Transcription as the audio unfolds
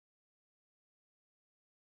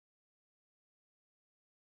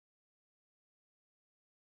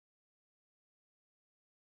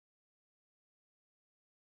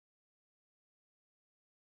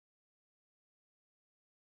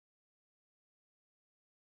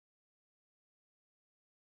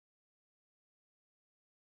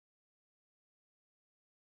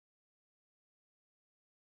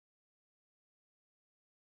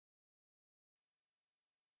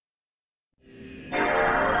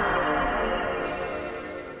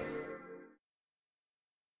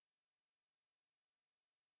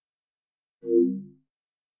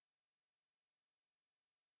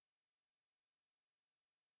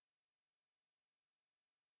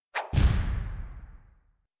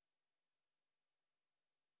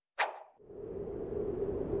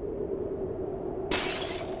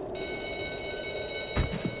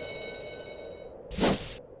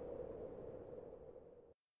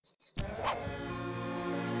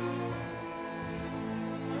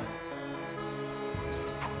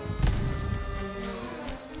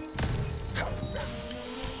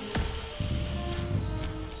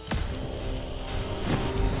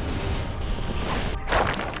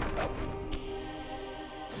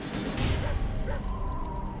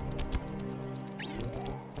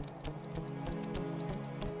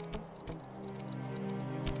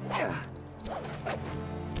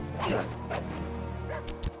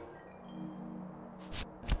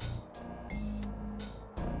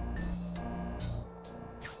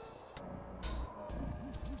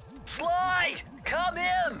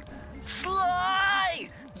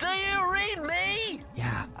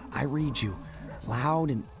I read you.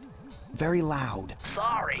 Loud and very loud.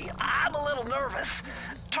 Sorry, I'm a little nervous.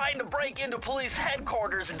 Trying to break into police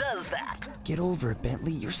headquarters does that. Get over it,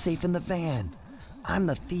 Bentley. You're safe in the van. I'm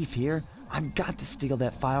the thief here. I've got to steal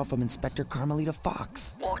that file from Inspector Carmelita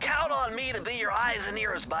Fox. Well, count on me to be your eyes and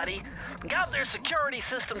ears, buddy. Got their security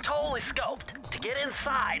system totally scoped. To get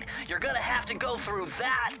inside, you're gonna have to go through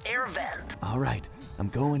that air vent. All right, I'm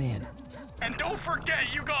going in. And don't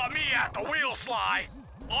forget you got me at the wheel, Sly.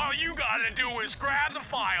 All you gotta do is grab the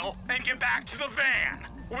file and get back to the van.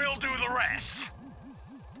 We'll do the rest.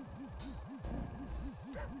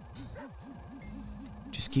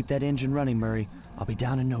 Just keep that engine running, Murray. I'll be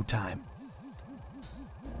down in no time.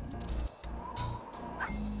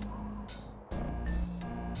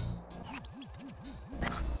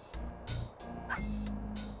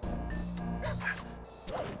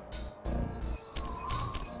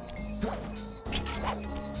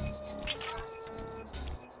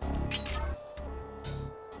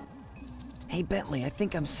 Hey, Bentley, I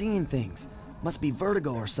think I'm seeing things. Must be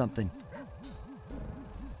vertigo or something.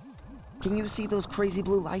 Can you see those crazy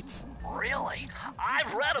blue lights? Really?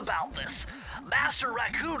 I've read about this. Master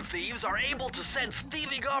Raccoon thieves are able to sense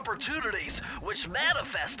thieving opportunities, which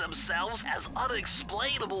manifest themselves as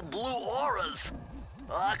unexplainable blue auras.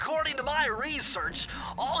 According to my research,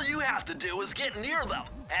 all you have to do is get near them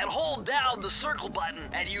and hold down the circle button,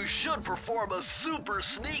 and you should perform a super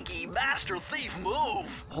sneaky Master Thief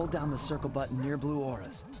move. Hold down the circle button near blue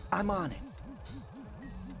auras. I'm on it.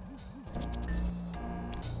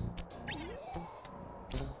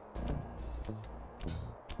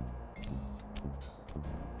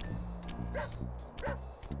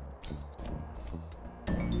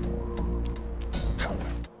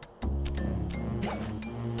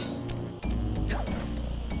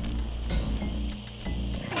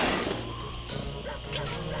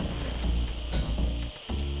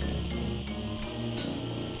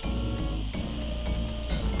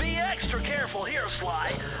 Extra careful here,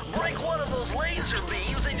 Sly. Break one of those laser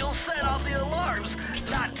beams and you'll set off the alarms.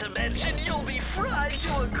 Not to mention, you'll be fried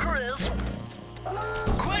to a crisp.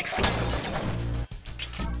 Quick!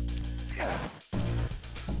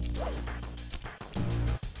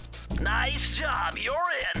 Nice job, you're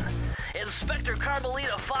in. Inspector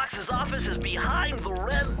Carmelita Fox's office is behind the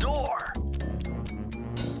red door.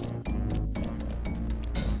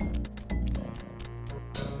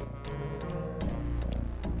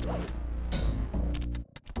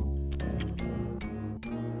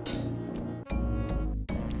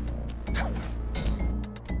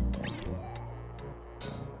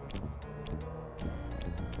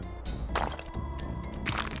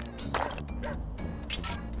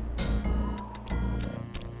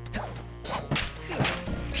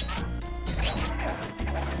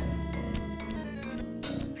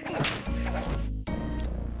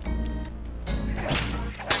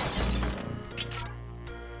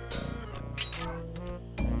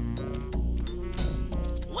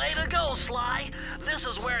 Sly. This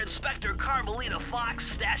is where Inspector Carmelita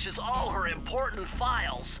Fox stashes all her important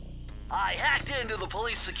files. I hacked into the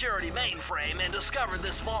police security mainframe and discovered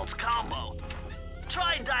this vault's combo.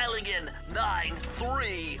 Try dialing in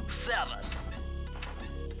 937.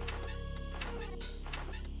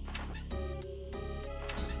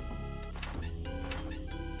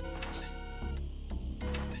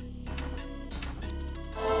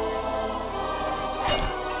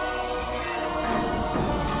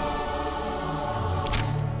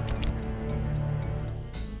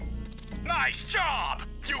 Nice job!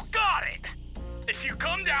 You got it! If you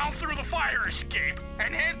come down through the fire escape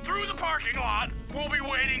and head through the parking lot, we'll be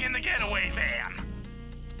waiting in the getaway van.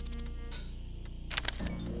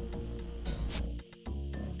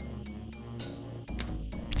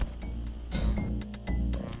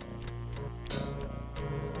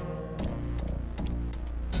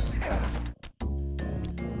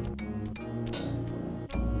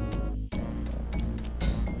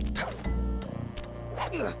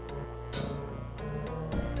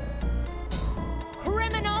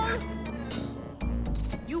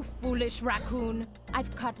 Foolish raccoon.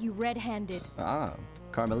 I've caught you red-handed. Ah,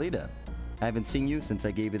 Carmelita. I haven't seen you since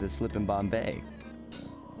I gave you the slip in Bombay.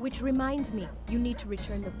 Which reminds me, you need to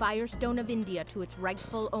return the Firestone of India to its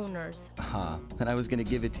rightful owners. Ah, and I was gonna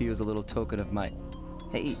give it to you as a little token of my...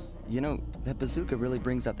 Hey, you know, that bazooka really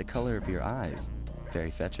brings out the color of your eyes.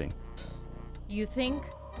 Very fetching. You think?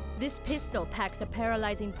 This pistol packs a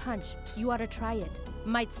paralyzing punch. You ought to try it.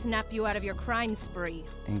 Might snap you out of your crime spree.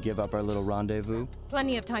 And give up our little rendezvous?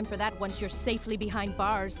 Plenty of time for that once you're safely behind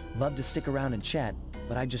bars. Love to stick around and chat,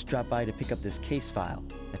 but I just dropped by to pick up this case file.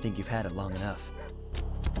 I think you've had it long enough.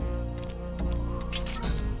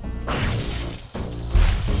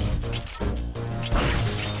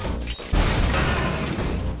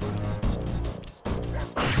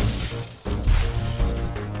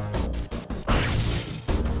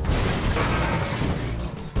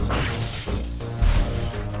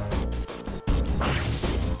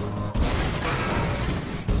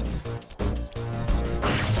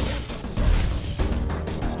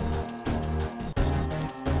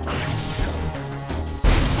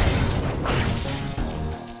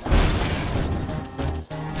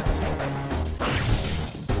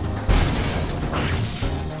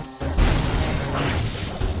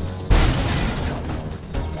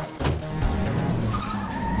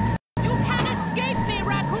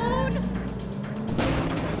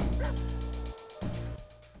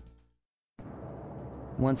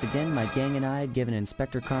 Once again, my gang and I had given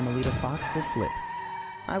Inspector Carmelita Fox the slip.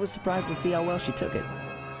 I was surprised to see how well she took it.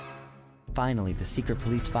 Finally, the secret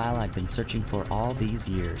police file I'd been searching for all these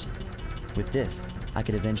years. With this, I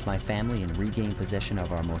could avenge my family and regain possession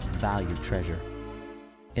of our most valued treasure.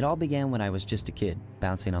 It all began when I was just a kid,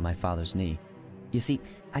 bouncing on my father's knee. You see,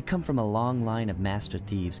 I come from a long line of master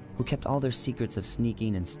thieves who kept all their secrets of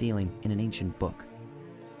sneaking and stealing in an ancient book.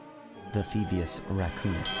 The Thievius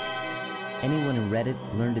Raccoonus. Anyone who read it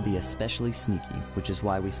learned to be especially sneaky, which is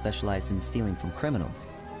why we specialize in stealing from criminals.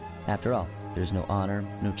 After all, there's no honor,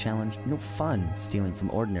 no challenge, no fun stealing from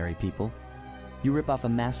ordinary people. You rip off a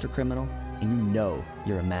master criminal, and you know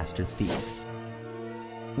you're a master thief.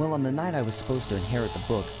 Well, on the night I was supposed to inherit the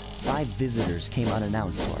book, 5 visitors came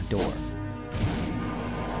unannounced to our door.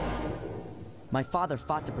 My father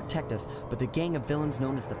fought to protect us, but the gang of villains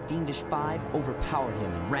known as the Fiendish Five overpowered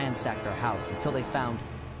him and ransacked our house until they found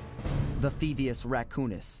the Thievius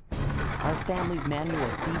Raccoonus. Our family's manual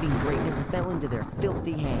of thieving greatness fell into their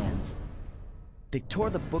filthy hands. They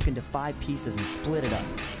tore the book into 5 pieces and split it up,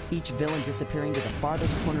 each villain disappearing to the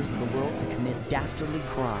farthest corners of the world to commit dastardly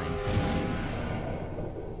crimes.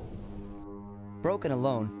 Broken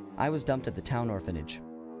alone, I was dumped at the town orphanage.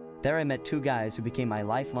 There I met 2 guys who became my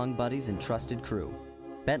lifelong buddies and trusted crew.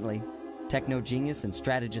 Bentley, techno genius and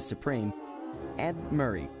strategist supreme, and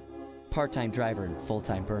Murray, part-time driver and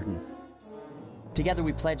full-time burden. Together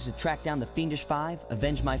we pledged to track down the Fiendish Five,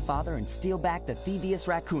 avenge my father, and steal back the Thievius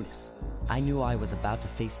Raccoonus. I knew I was about to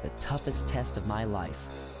face the toughest test of my life.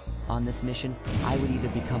 On this mission, I would either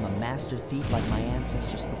become a master thief like my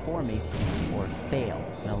ancestors before me, or fail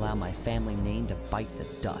and allow my family name to bite the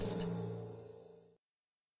dust.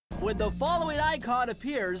 When the following icon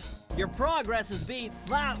appears, your progress is beat.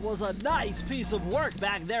 That was a nice piece of work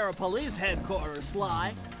back there at police headquarters,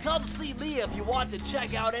 Sly. Come see me if you want to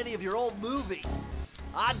check out any of your old movies.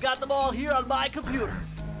 I've got them all here on my computer.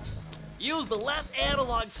 Use the left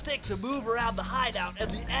analog stick to move around the hideout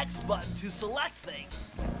and the X button to select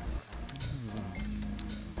things.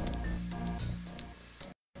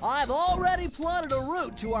 I've already plotted a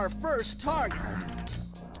route to our first target.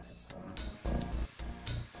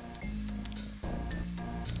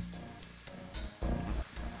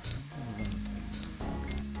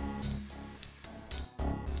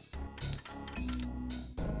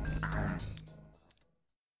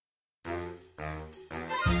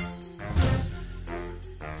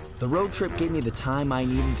 The road trip gave me the time I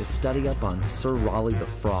needed to study up on Sir Raleigh the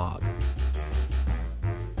Frog.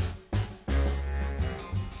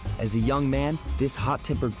 As a young man, this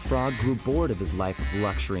hot-tempered frog grew bored of his life of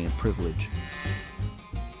luxury and privilege.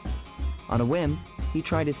 On a whim, he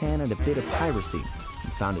tried his hand at a bit of piracy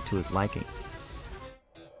and found it to his liking.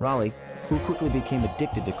 Raleigh, who quickly became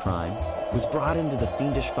addicted to crime, was brought into the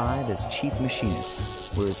Fiendish Five as chief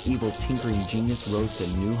machinist, where his evil tinkering genius rose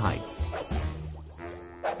to new heights.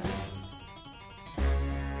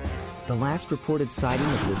 The last reported sighting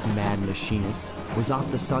of this mad machinist was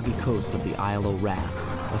off the soggy coast of the Isle o'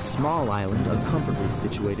 Wrath, a small island uncomfortably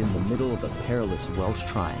situated in the middle of the perilous Welsh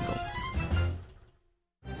Triangle.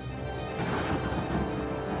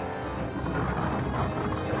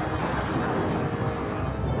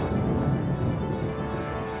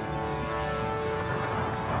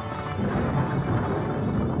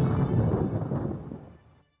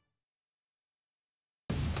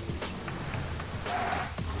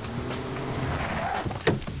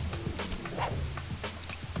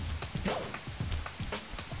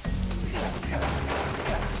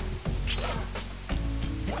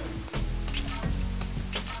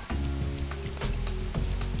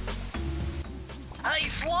 Hey,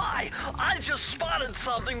 Sly! I just spotted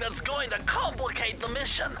something that's going to complicate the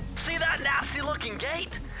mission. See that nasty-looking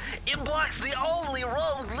gate? It blocks the only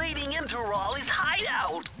road leading into Raleigh's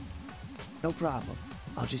hideout. No problem.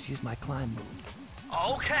 I'll just use my climb move.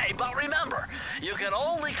 Okay, but remember, you can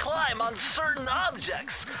only climb on certain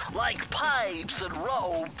objects, like pipes and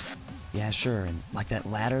ropes. Yeah, sure, and like that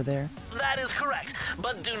ladder there? That is correct,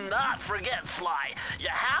 but do not forget, Sly. You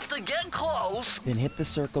have to get close. Then hit the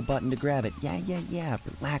circle button to grab it. Yeah.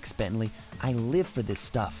 Relax, Bentley. I live for this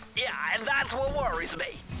stuff. Yeah, and that's what worries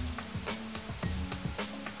me.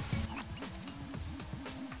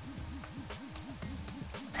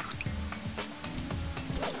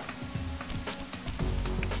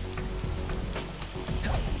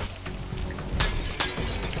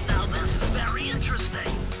 Now this is very interesting.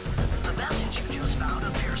 The message you just found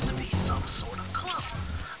appears to be some sort of clue.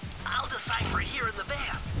 I'll decipher it here in the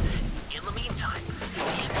van. In the meantime,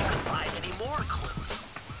 see if you can find any more clues.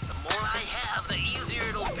 The more I have, the easier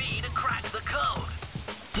it'll be to crack the code.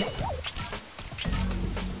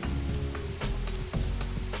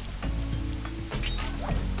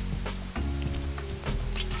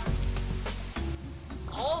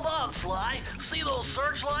 Sly. See those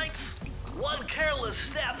searchlights? One careless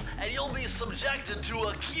step and you'll be subjected to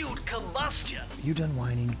acute combustion. You done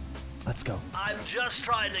whining? Let's go. I'm just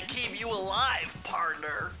trying to keep you alive,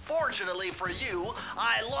 partner. Fortunately for you,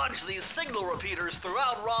 I launched these signal repeaters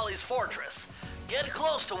throughout Raleigh's fortress. Get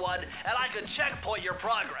close to one and I can checkpoint your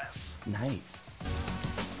progress. Nice.